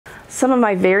Some of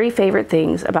my very favorite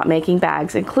things about making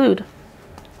bags include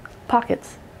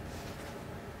pockets.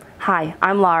 Hi,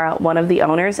 I'm Laura, one of the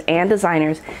owners and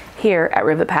designers here at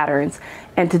Rivet Patterns,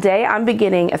 and today I'm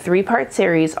beginning a 3-part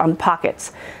series on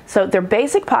pockets. So they're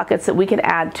basic pockets that we can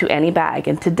add to any bag,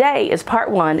 and today is part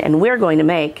 1, and we're going to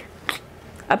make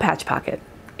a patch pocket.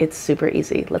 It's super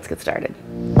easy. Let's get started.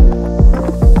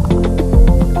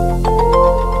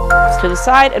 To the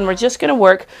side, and we're just going to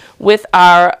work with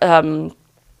our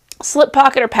slip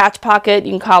pocket or patch pocket.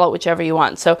 You can call it whichever you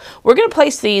want. So we're going to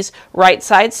place these right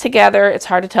sides together. It's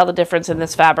hard to tell the difference in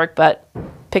this fabric, but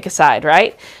pick a side,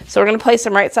 right? So we're going to place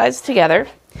them right sides together.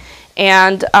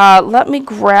 And let me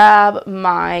grab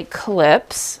my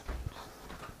clips.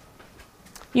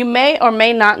 You may or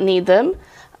may not need them,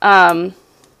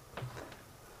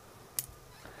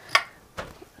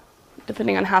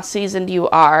 depending on how seasoned you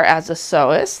are as a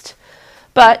sewist.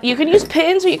 But you can use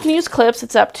pins or you can use clips.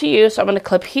 It's up to you. So I'm going to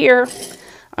clip here.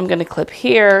 I'm going to clip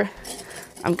here.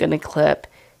 I'm going to clip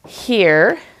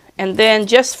here. And then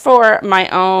just for my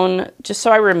own, just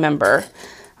so I remember,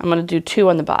 I'm going to do 2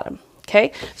 on the bottom.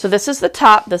 Okay. So this is the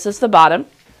top. This is the bottom.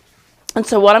 And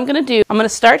so what I'm going to do, I'm going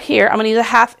to start here. I'm going to use a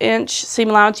 1/2 inch seam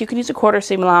allowance. You can use a 1/4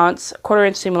 seam allowance, 1/4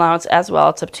 inch seam allowance as well.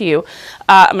 It's up to you.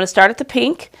 I'm going to start at the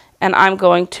pink. And I'm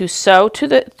going to sew to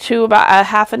about a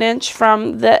 1/2 inch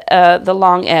from the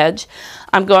long edge.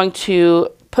 I'm going to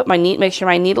put my make sure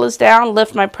my needle is down,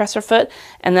 lift my presser foot,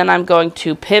 and then I'm going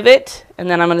to pivot, and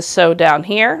then I'm going to sew down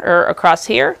here or across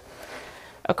here,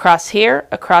 across here,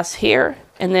 across here,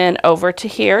 and then over to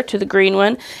here to the green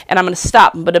one. And I'm going to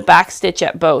stop and put a back stitch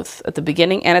at both, at the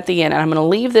beginning and at the end. And I'm going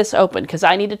to leave this open because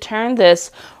I need to turn this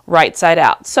right side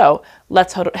out. So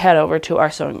let's head over to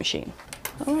our sewing machine.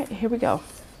 All right, here we go.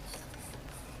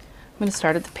 I'm going to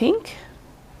start at the pink,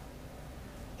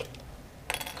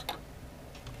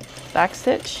 back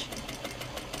stitch,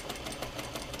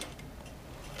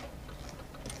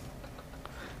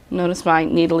 notice my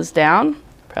needle is down,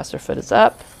 presser foot is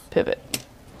up, pivot.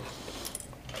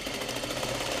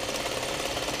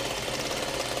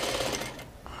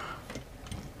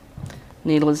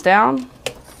 Needle is down,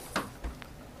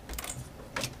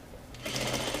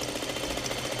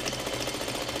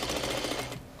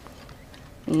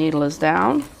 needle is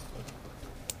down,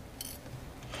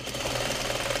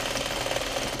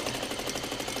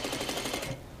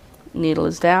 needle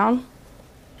is down,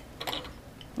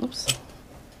 oops,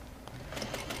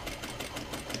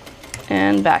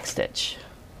 and back stitch.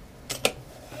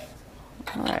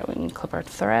 All right, we can clip our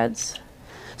threads.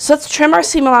 So let's trim our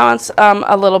seam allowance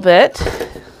a little bit.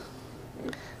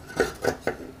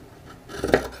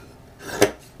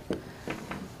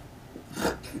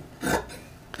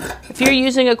 If you're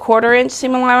using a 1/4 inch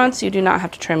seam allowance, you do not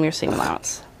have to trim your seam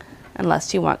allowance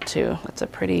unless you want to. That's a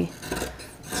pretty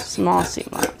small seam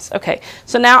allowance. Okay,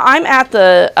 so now I'm at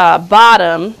the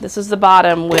bottom. This is the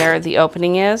bottom where the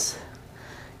opening is.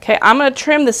 Okay, I'm going to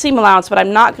trim the seam allowance, but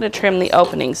I'm not going to trim the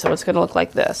opening, so it's going to look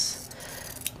like this.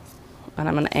 And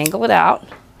I'm going to angle it out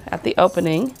at the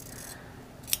opening.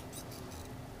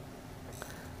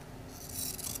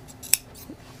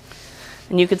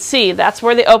 And you can see that's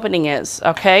where the opening is,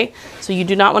 okay? So you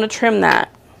do not want to trim that.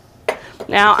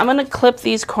 Now I'm going to clip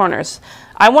these corners.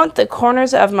 I want the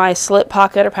corners of my slip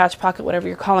pocket or patch pocket, whatever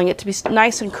you're calling it, to be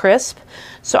nice and crisp.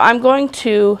 So I'm going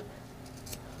to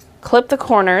clip the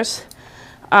corners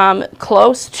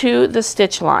close to the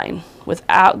stitch line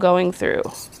without going through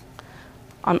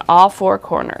on all 4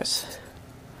 corners.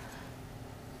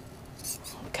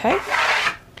 Okay?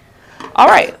 All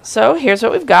right, so here's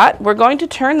what we've got. We're going to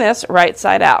turn this right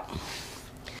side out.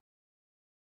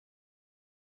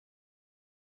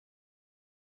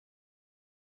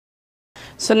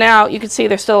 So now you can see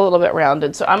they're still a little bit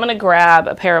rounded. So I'm going to grab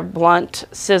a pair of blunt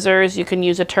scissors. You can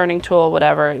use a turning tool,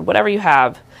 whatever you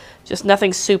have. Just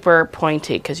nothing super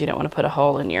pointy because you don't want to put a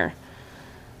hole in your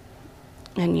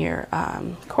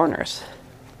corners.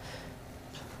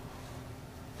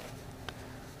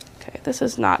 Okay, this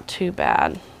is not too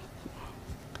bad.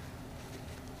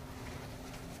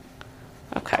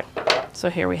 Okay, so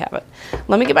here we have it.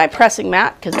 Let me get my pressing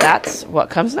mat because that's what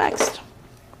comes next.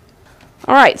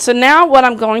 All right, so now what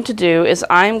I'm going to do is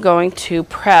I'm going to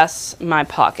press my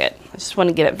pocket. I just want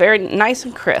to get it very nice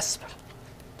and crisp.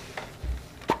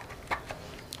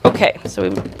 Okay, so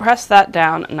we press that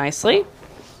down nicely.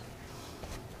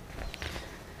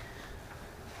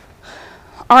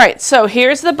 All right, so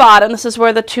here's the bottom. This is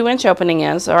where the 2-inch opening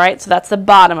is. All right, so that's the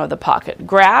bottom of the pocket.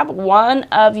 Grab one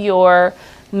of your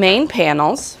main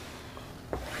panels,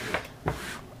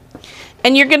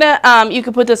 and you're gonna you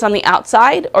can put this on the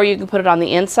outside or you can put it on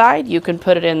the inside. You can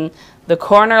put it in the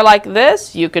corner like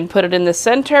this. You can put it in the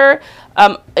center.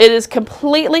 It is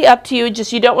completely up to you.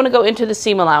 Just you don't want to go into the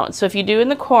seam allowance. So if you do in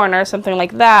the corner, something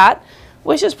like that,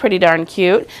 which is pretty darn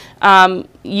cute,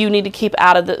 you need to keep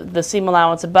out of the seam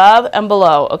allowance above and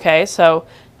below, okay? So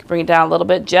you can bring it down a little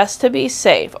bit just to be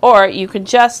safe. Or you can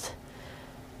just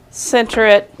center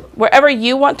it wherever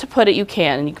you want to put it, you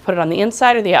can. And you can put it on the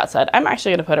inside or the outside. I'm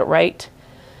actually going to put it right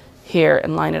here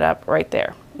and line it up right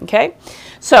there, okay?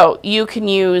 So you can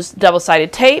use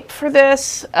double-sided tape for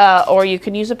this, or you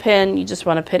can use a pin. You just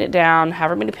want to pin it down,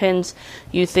 however many pins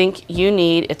you think you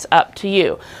need. It's up to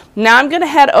you. Now I'm going to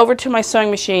head over to my sewing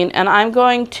machine, and I'm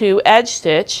going to edge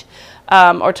stitch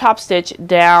or top stitch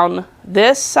down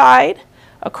this side,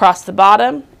 across the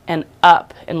bottom, and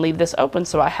up, and leave this open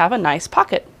so I have a nice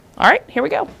pocket. All right, here we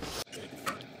go.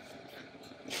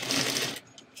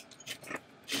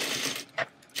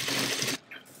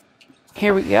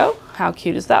 Here we go. How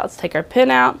cute is that? Let's take our pin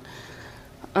out.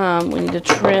 We need to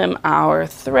trim our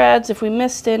threads if we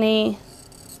missed any.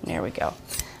 There we go.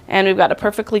 And we've got a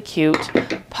perfectly cute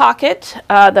pocket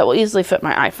that will easily fit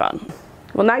my iPhone.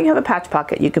 Well, now you have a patch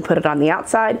pocket. You can put it on the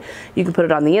outside. You can put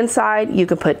it on the inside. You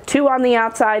can put two on the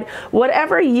outside.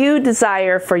 Whatever you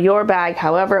desire for your bag,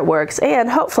 however it works. And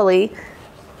hopefully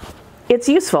it's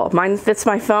useful. Mine fits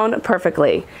my phone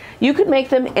perfectly. You could make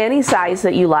them any size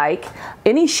that you like,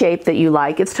 any shape that you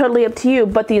like. It's totally up to you,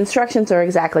 but the instructions are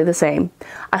exactly the same.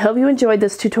 I hope you enjoyed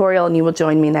this tutorial and you will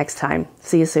join me next time.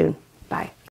 See you soon.